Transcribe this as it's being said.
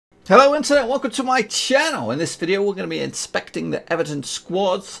Hello Internet, welcome to my channel. In this video we're going to be inspecting the Everton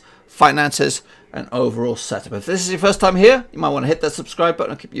squads, finances and overall setup. If this is your first time here, you might want to hit that subscribe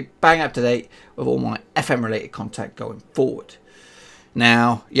button and keep you bang up to date with all my FM related content going forward.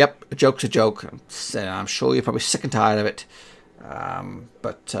 Now, yep, a joke's a joke. I'm sure you're probably sick and tired of it.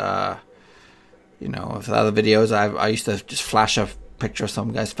 You know, for the other videos I used to just flash a picture of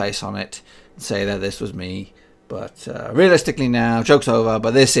some guy's face on it and say that this was me. But realistically now, joke's over,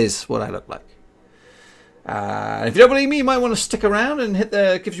 but this is what I look like. If you don't believe me, you might want to stick around and hit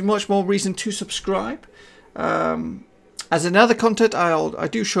the, gives you much more reason to subscribe. As in other content, I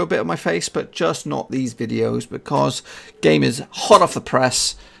do show a bit of my face, but just not these videos because game is hot off the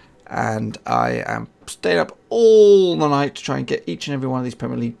press and I am staying up all the night to try and get each and every one of these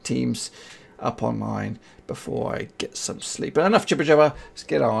Premier League teams up online before I get some sleep. But enough jibber jabber, let's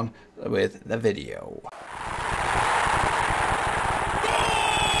get on with the video.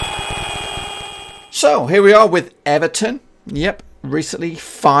 So here we are with Everton. Yep, recently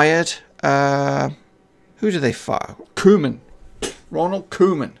fired. Who did they fire? Koeman, Ronald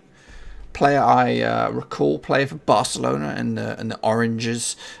Koeman, player I recall playing for Barcelona in the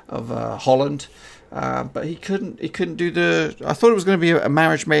Oranges of Holland. But he couldn't do the. I thought it was going to be a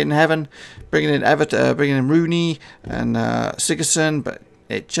marriage made in heaven, bringing in Everton, bringing in Rooney and Sigurdsson, but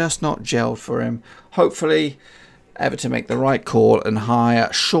it just not gelled for him. Hopefully, Everton make the right call and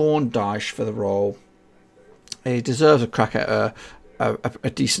hire Sean Dyche for the role. He deserves a crack at a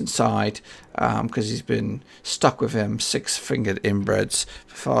decent side because he's been stuck with him six-fingered inbreds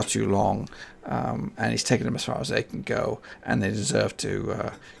for far too long, and he's taken them as far as they can go, and they deserve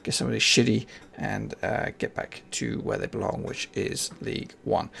to get somebody shitty and get back to where they belong, which is League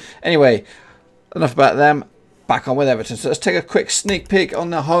One. Anyway, enough about them. Back on with Everton. So let's take a quick sneak peek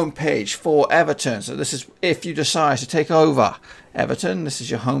on the home page for Everton. So this is if you decide to take over Everton. This is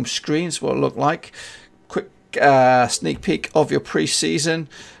your home screen. It's what it look like. Quick sneak peek of your pre-season.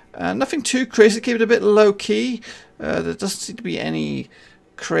 Nothing too crazy. Keep it a bit low key. There doesn't seem to be any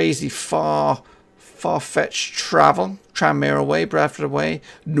crazy far-fetched travel. Tranmere away, Bradford away.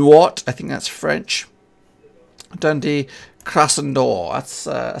 Nuot, I think that's French. Dundee, Krasnodar.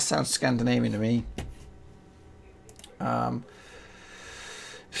 That sounds Scandinavian to me. In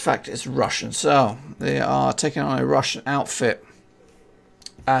fact, it's Russian, so they are taking on a Russian outfit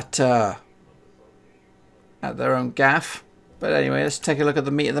at their own gaff. But anyway, let's take a look at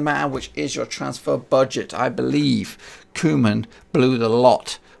the meat of the matter, which is your transfer budget. I believe Koeman blew the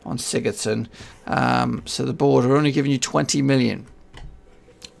lot on Sigurdsson, so the board are only giving you 20 million.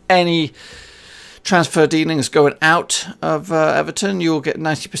 Any transfer dealings going out of Everton, you'll get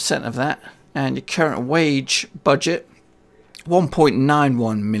 90% of that, and your current wage budget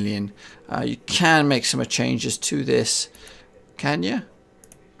 1.91 million. You can make some changes to this, can you?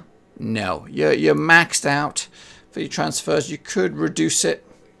 No, you're maxed out for your transfers. You could reduce it,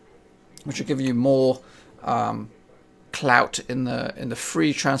 which will give you more clout in the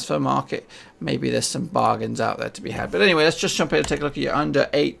free transfer market. Maybe there's some bargains out there to be had. But anyway, let's just jump in and take a look at your under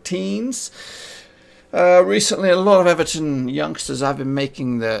 18s. Recently, a lot of Everton youngsters have been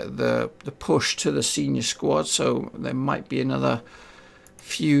making the push to the senior squad, so there might be another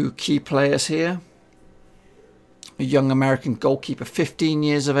few key players here. A young American goalkeeper, 15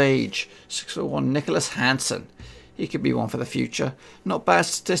 years of age, 6'1", Nicholas Hansen. He could be one for the future. Not bad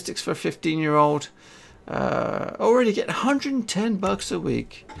statistics for a 15-year-old. Already getting $110 a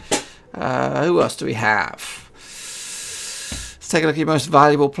week. Who else do we have? Take a look at your most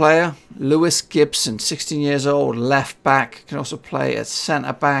valuable player, Lewis Gibson, 16 years old, left back, can also play at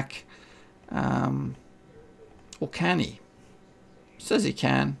centre back, or can he? Says he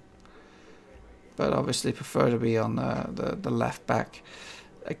can, but obviously prefer to be on the left back.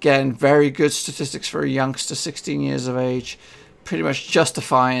 Again, very good statistics for a youngster, 16 years of age, pretty much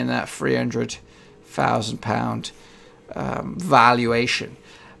justifying that £300,000 valuation.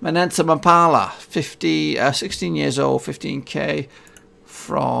 Manensa Mampala, 16 years old, 15k,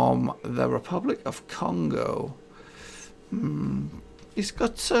 from the Republic of Congo. He's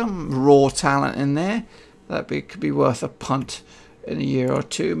got some raw talent in there. That could be worth a punt in a year or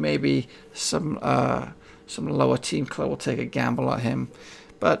two. Maybe some lower team club will take a gamble at him.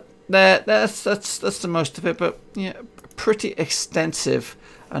 But that's the most of it. But yeah, pretty extensive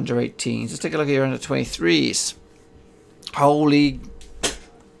under 18s. Let's take a look at your under 23s. Holy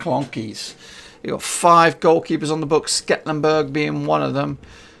clonkies. You got 5 goalkeepers on the book, Sketlenberg being one of them.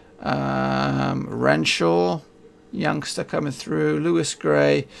 Renshaw, youngster coming through. Lewis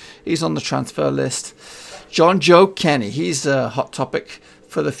Gray, he's on the transfer list. John Joe Kenny, he's a hot topic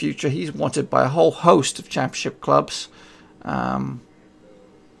for the future. He's wanted by a whole host of championship clubs.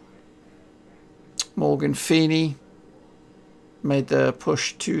 Morgan Feeney made the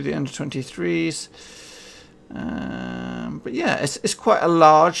push to the under-23s. But yeah, it's quite a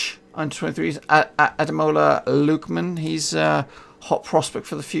large under-23s. Ademola Lookman, he's a hot prospect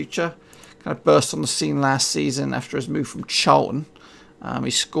for the future. Kind of burst on the scene last season after his move from Charlton.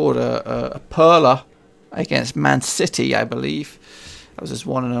 He scored a perler against Man City, I believe. That was his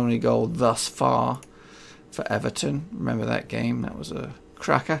one and only goal thus far for Everton. Remember that game? That was a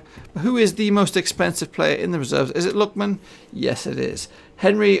cracker. But who is the most expensive player in the reserves? Is it Lookman? Yes, it is.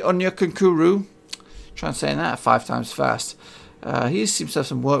 Henry Onyekunkuru. Try and say that 5 times fast. He seems to have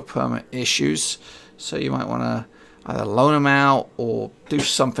some work permit issues, so you might want to either loan him out or do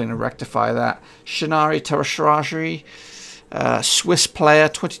something to rectify that. Shinari Terashiraji, Swiss player,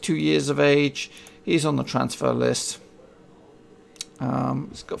 22 years of age. He's on the transfer list.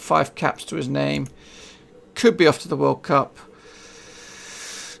 He's got 5 caps to his name. Could be off to the World Cup.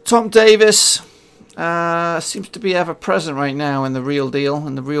 Tom Davis seems to be ever present right now in the real deal,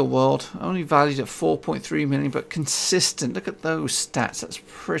 in the real world. Only valued at 4.3 million, but consistent. Look at those stats. That's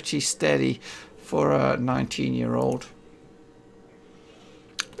pretty steady for a 19-year-old.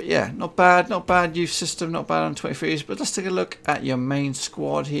 But yeah, not bad youth system, not bad on 23s. But let's take a look at your main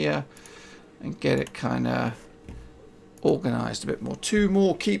squad here and get it kind of organised a bit more. 2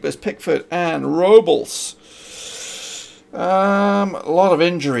 more keepers, Pickford and Robles. A lot of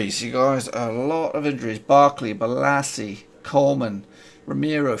injuries, you guys. A lot of injuries. Barkley, Balassi, Coleman,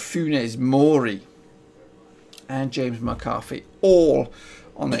 Ramiro, Funes, Mori, and James McCarthy, all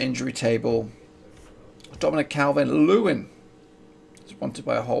on the injury table. Dominic Calvert-Lewin is wanted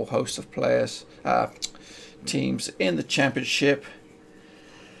by a whole host of players, teams in the Championship.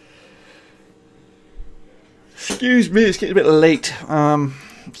 Excuse me, it's getting a bit late.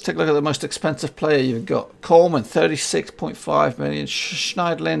 Let's take a look at the most expensive player you've got. Coleman, 36.5 million.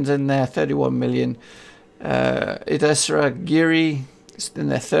 Schneiderlin's in there, 31 million. Idesra Giri is in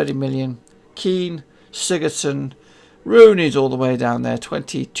there, 30 million. Keane, Sigurdsson, Rooney's all the way down there,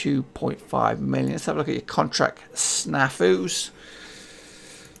 22.5 million. Let's have a look at your contract snafus.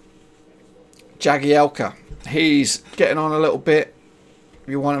 Jagielka, he's getting on a little bit. If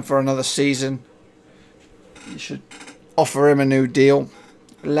you want him for another season, you should offer him a new deal.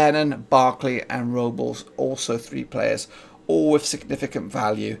 Lennon, Barkley and Robles, also 3 players, all with significant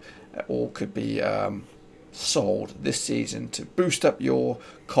value. All could be sold this season to boost up your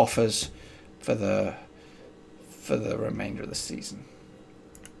coffers for the remainder of the season.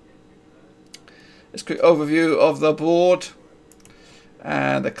 Let's quick overview of the board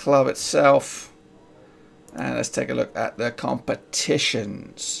and the club itself, and let's take a look at the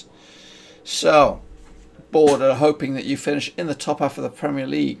competitions. So board are hoping that you finish in the top half of the Premier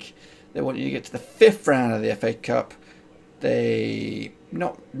League. They want you to get to the 5th round of the FA Cup. They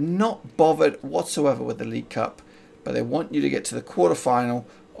not bothered whatsoever with the League Cup, but they want you to get to the quarter-final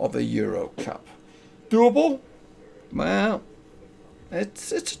of the Euro Cup. Doable? Well,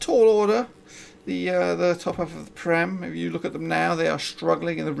 it's a tall order. The top half of the Prem, if you look at them now, they are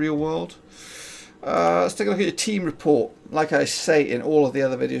struggling in the real world. Let's take a look at your team report. Like I say in all of the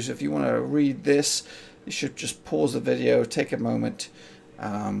other videos, if you want to read this, you should just pause the video, take a moment,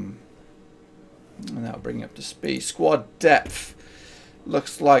 and that'll bring you up to speed. Squad depth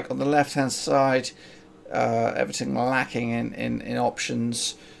looks like on the left hand side, everything lacking in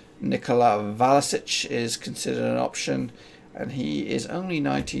options. Nikola Valasic is considered an option, and he is only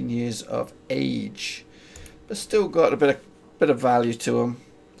 19 years of age, but still got a bit of value to him.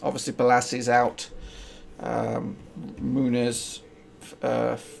 Obviously Balassi's out.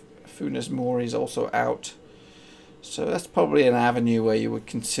 Funes Mori's also out, so that's probably an avenue where you would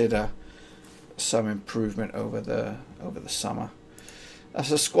consider some improvement over the summer. That's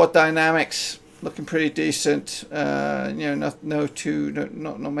the squad dynamics, looking pretty decent. You know,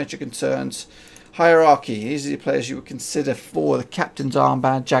 not major concerns. Hierarchy, these are the players you would consider for the captain's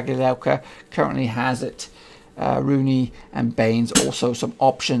armband. Jagielka currently has it. Rooney and Baines also some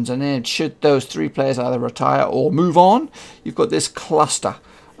options, and then should those 3 players either retire or move on, you've got this cluster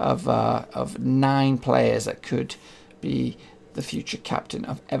of 9 players that could be the future captain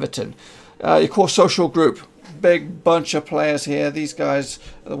of Everton. Your core social group, big bunch of players here. These guys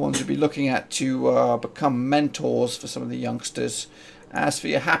are the ones you'll be looking at to become mentors for some of the youngsters. As for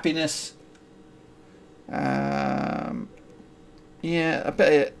your happiness, yeah, I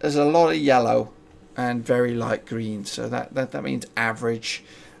bet there's a lot of yellow and very light green, so that means average.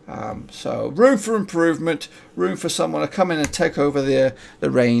 So room for improvement, room for someone to come in and take over the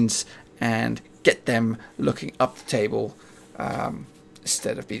reins and get them looking up the table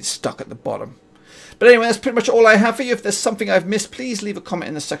instead of being stuck at the bottom. But anyway, that's pretty much all I have for you. If there's something I've missed, please leave a comment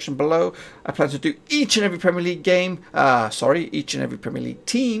in the section below. I plan to do each and every Premier League game, each and every Premier League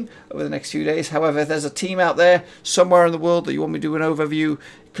team over the next few days. However, if there's a team out there somewhere in the world that you want me to do an overview,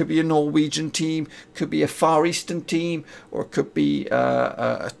 it could be a Norwegian team, could be a Far Eastern team, or it could be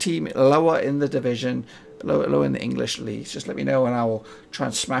a team lower in the division, low in the English leagues, just let me know and I will try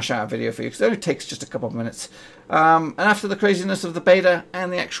and smash out a video for you, because it only takes just a couple of minutes. And after the craziness of the beta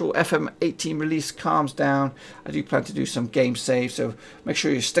and the actual FM18 release calms down, I do plan to do some game saves, so make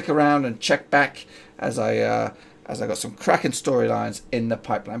sure you stick around and check back as I got some cracking storylines in the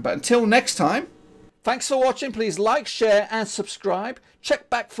pipeline. But until next time, thanks for watching. Please like, share and subscribe.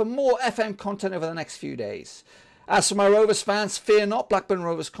 Check back for more FM content over the next few days. As for my Rovers fans, fear not, Blackburn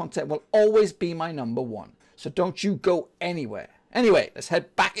Rovers content will always be my #1. So don't you go anywhere. Anyway, let's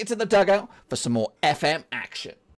head back into the dugout for some more FM action.